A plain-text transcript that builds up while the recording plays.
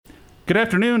Good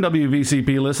afternoon,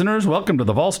 WVCP listeners. Welcome to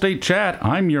the Vol State Chat.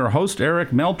 I'm your host,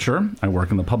 Eric Melcher. I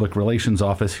work in the Public Relations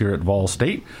Office here at Vol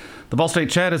State. The Vol State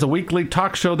Chat is a weekly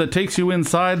talk show that takes you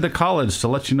inside the college to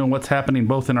let you know what's happening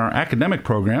both in our academic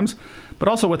programs, but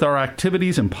also with our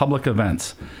activities and public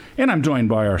events. And I'm joined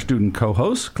by our student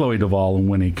co-hosts, Chloe Duvall and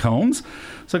Winnie Combs.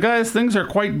 So guys, things are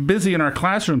quite busy in our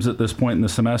classrooms at this point in the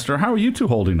semester. How are you two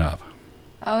holding up?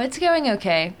 Oh, it's going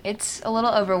okay. It's a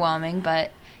little overwhelming,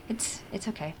 but it's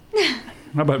okay.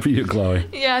 How about for you, Chloe?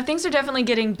 Yeah, things are definitely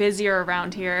getting busier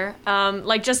around here.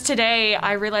 Like just today,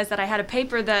 I realized that I had a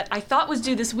paper that I thought was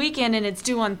due this weekend and it's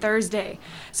due on Thursday.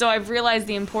 So I've realized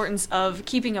the importance of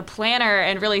keeping a planner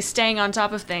and really staying on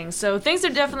top of things. So things are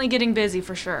definitely getting busy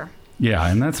for sure. Yeah,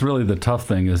 and that's really the tough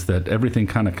thing, is that everything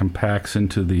kind of compacts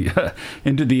into the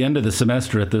into the end of the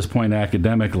semester at this point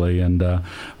academically, and no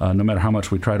matter how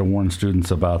much we try to warn students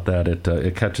about that,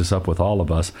 it catches up with all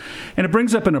of us. And it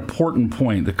brings up an important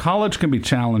point. The college can be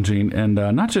challenging, and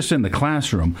not just in the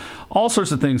classroom. All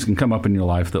sorts of things can come up in your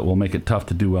life that will make it tough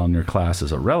to do well in your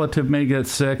classes. A relative may get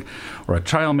sick, or a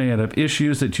child may have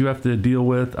issues that you have to deal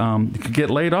with. You could get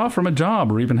laid off from a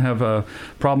job, or even have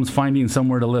problems finding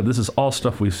somewhere to live. This is all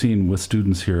stuff we've seen with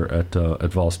students here at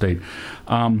Vol State.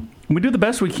 We do the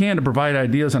best we can to provide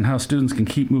ideas on how students can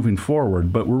keep moving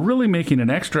forward, but we're really making an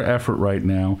extra effort right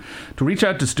now to reach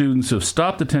out to students who have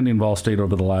stopped attending Vol State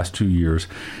over the last 2 years.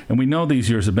 And we know these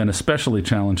years have been especially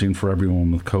challenging for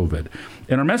everyone with COVID.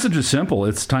 And our message is simple.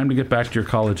 It's time to get back to your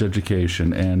college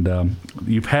education. And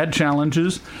you've had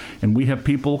challenges, and we have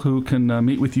people who can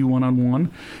meet with you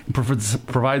one-on-one and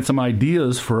provide some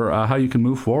ideas for how you can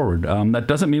move forward. That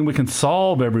doesn't mean we can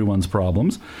solve everyone's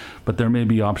problems, but there may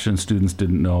be options students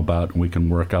didn't know about, and we can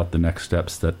work out the next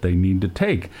steps that they need to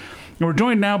take. And we're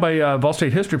joined now by Vol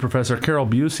State history professor Carol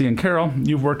Busey. And Carol,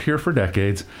 you've worked here for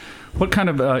decades. What kind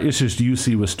of issues do you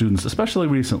see with students, especially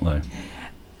recently?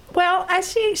 Well, I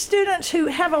see students who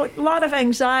have a lot of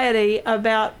anxiety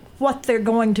about what they're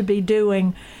going to be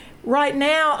doing. Right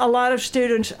now, a lot of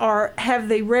students have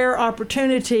the rare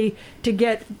opportunity to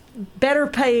get better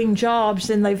paying jobs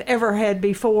than they've ever had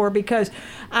before, because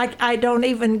I don't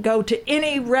even go to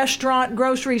any restaurant,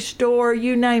 grocery store,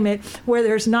 you name it, where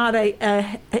there's not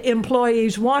a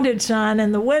employees wanted sign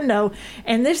in the window.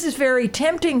 And this is very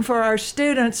tempting for our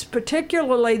students,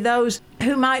 particularly those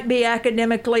who might be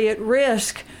academically at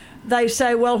risk. They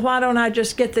say, well, why don't I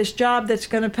just get this job that's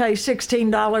going to pay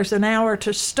 $16 an hour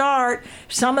to start?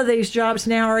 Some of these jobs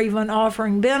now are even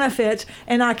offering benefits,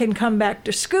 and I can come back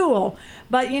to school.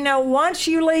 But, once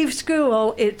you leave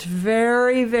school, it's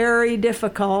very, very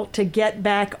difficult to get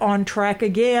back on track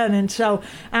again. And so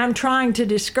I'm trying to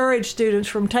discourage students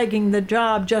from taking the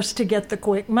job just to get the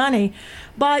quick money.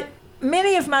 But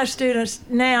many of my students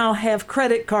now have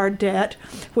credit card debt,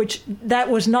 which that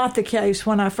was not the case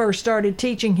when I first started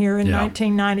teaching here in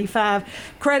 1995.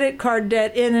 Credit card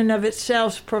debt in and of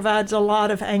itself provides a lot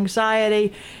of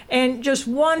anxiety. And just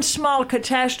one small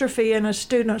catastrophe in a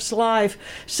student's life,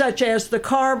 such as the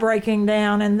car breaking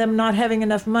down and them not having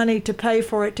enough money to pay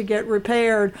for it to get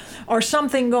repaired, or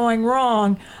something going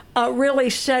wrong, really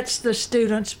sets the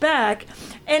students back.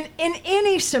 And in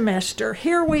any semester,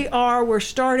 here we are, we're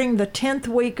starting the 10th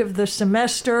week of the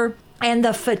semester, and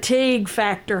the fatigue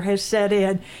factor has set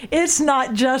in. It's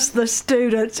not just the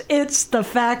students, it's the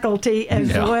faculty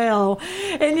as well.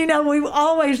 And we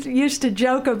always used to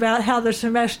joke about how the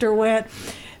semester went.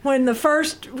 When the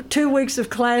first 2 weeks of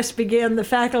class begin, the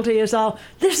faculty is all,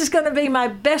 this is going to be my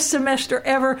best semester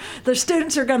ever. The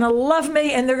students are going to love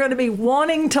me, and they're going to be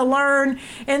wanting to learn.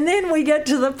 And then we get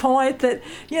to the point that,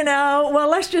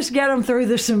 let's just get them through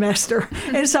the semester.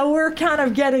 And so we're kind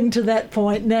of getting to that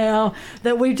point now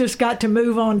that we just got to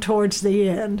move on towards the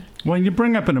end. Well, you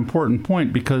bring up an important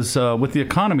point, because with the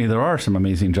economy, there are some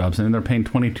amazing jobs. I mean, they're paying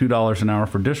 $22 an hour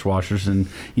for dishwashers in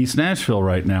East Nashville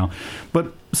right now.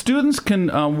 But students can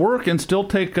work and still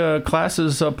take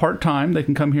classes part-time. They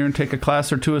can come here and take a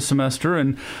class or two a semester.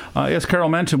 And as Carol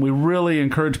mentioned, we really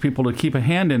encourage people to keep a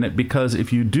hand in it, because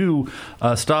if you do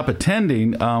stop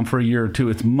attending for a year or two,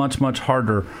 it's much, much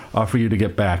harder for you to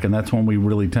get back. And that's when we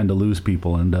really tend to lose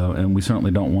people. And we certainly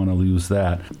don't want to lose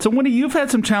that. So, Winnie, you've had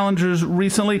some challenges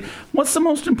recently. What's the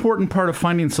most important part of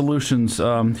finding solutions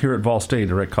here at Vol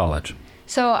State or at college?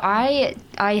 So I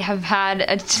have had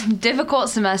a difficult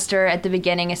semester at the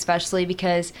beginning, especially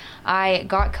because I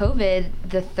got COVID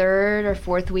the third or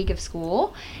fourth week of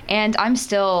school, and I'm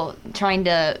still trying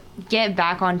to get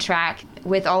back on track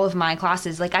with all of my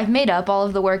classes. Like, I've made up all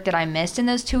of the work that I missed in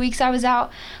those 2 weeks I was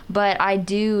out, but I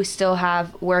do still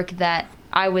have work that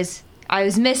I was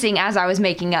missing as I was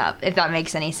making up, if that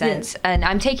makes any sense. Yes. And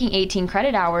I'm taking 18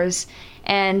 credit hours,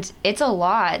 And it's a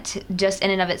lot just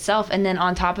in and of itself. And then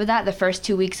on top of that, the first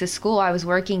 2 weeks of school, I was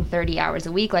working 30 hours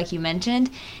a week, like you mentioned.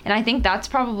 And I think that's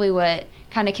probably what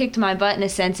kind of kicked my butt in a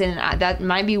sense, and that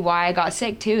might be why I got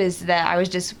sick too, is that I was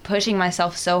just pushing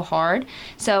myself so hard.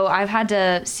 So I've had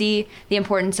to see the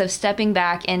importance of stepping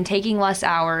back and taking less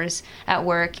hours at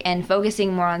work and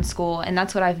focusing more on school, and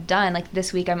that's what I've done. Like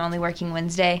this week I'm only working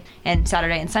Wednesday and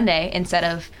Saturday and Sunday instead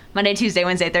of Monday, Tuesday,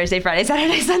 Wednesday, Thursday, Friday,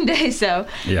 Saturday, Sunday. So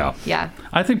yeah.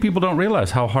 I think people don't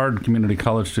realize how hard community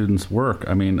college students work.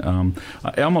 I mean,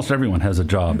 almost everyone has a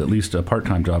job, at least a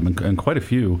part-time job, and quite a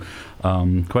few,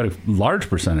 quite a large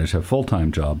percentage have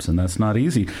full-time jobs, and that's not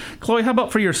easy. Chloe, how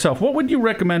about for yourself? What would you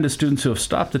recommend to students who have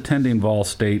stopped attending Vol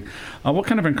State? What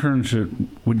kind of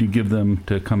encouragement would you give them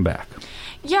to come back?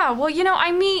 Yeah, well,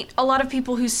 I meet a lot of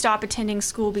people who stop attending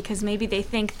school because maybe they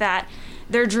think that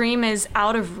their dream is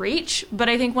out of reach. But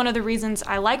I think one of the reasons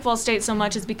I like Vol State so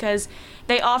much is because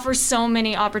they offer so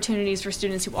many opportunities for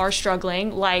students who are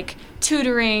struggling, like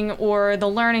tutoring or the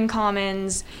Learning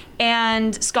Commons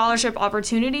and scholarship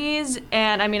opportunities.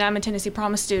 And I mean, I'm a Tennessee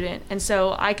Promise student, and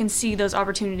so I can see those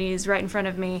opportunities right in front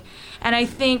of me. And I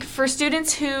think for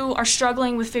students who are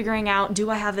struggling with figuring out, do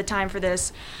I have the time for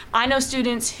this? I know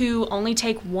students who only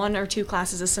take 1 or 2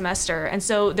 classes a semester, and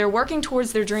so they're working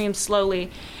towards their dreams slowly.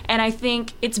 And I think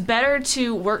it's better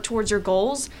to work towards your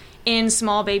goals in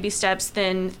small baby steps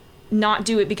than not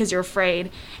do it because you're afraid.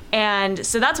 And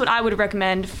so that's what I would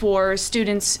recommend for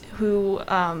students who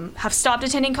have stopped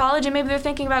attending college and maybe they're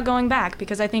thinking about going back,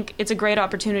 because I think it's a great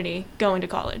opportunity going to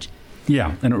college.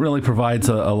 Yeah, and it really provides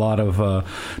a lot of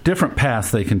different paths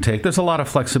they can take. There's a lot of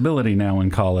flexibility now in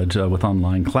college with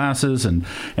online classes and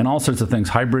all sorts of things,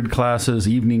 hybrid classes,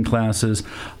 evening classes.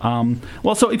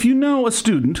 So if you know a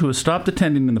student who has stopped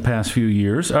attending in the past few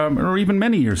years, or even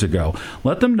many years ago,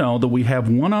 let them know that we have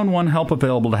one-on-one help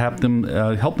available to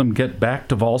help them get back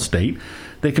to Vol State.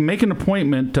 They can make an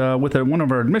appointment with one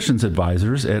of our admissions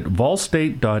advisors at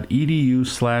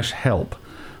volstate.edu/help.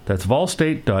 That's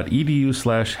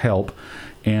volstate.edu/help,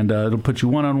 and it'll put you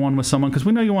one-on-one with someone, because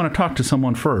we know you want to talk to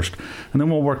someone first, and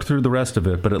then we'll work through the rest of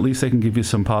it. But at least they can give you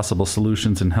some possible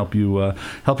solutions and help you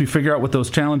figure out what those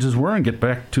challenges were and get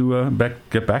back to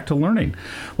learning.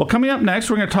 Well, coming up next,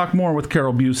 we're going to talk more with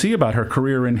Carol Busey about her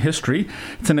career in history.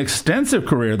 It's an extensive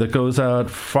career that goes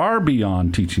out far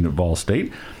beyond teaching at Vol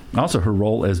State. Also, her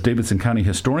role as Davidson County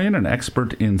historian and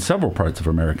expert in several parts of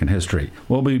American history.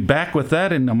 We'll be back with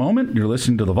that in a moment. You're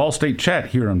listening to the Vol State Chat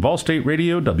here on Vol State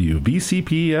Radio,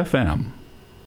 WVCP FM.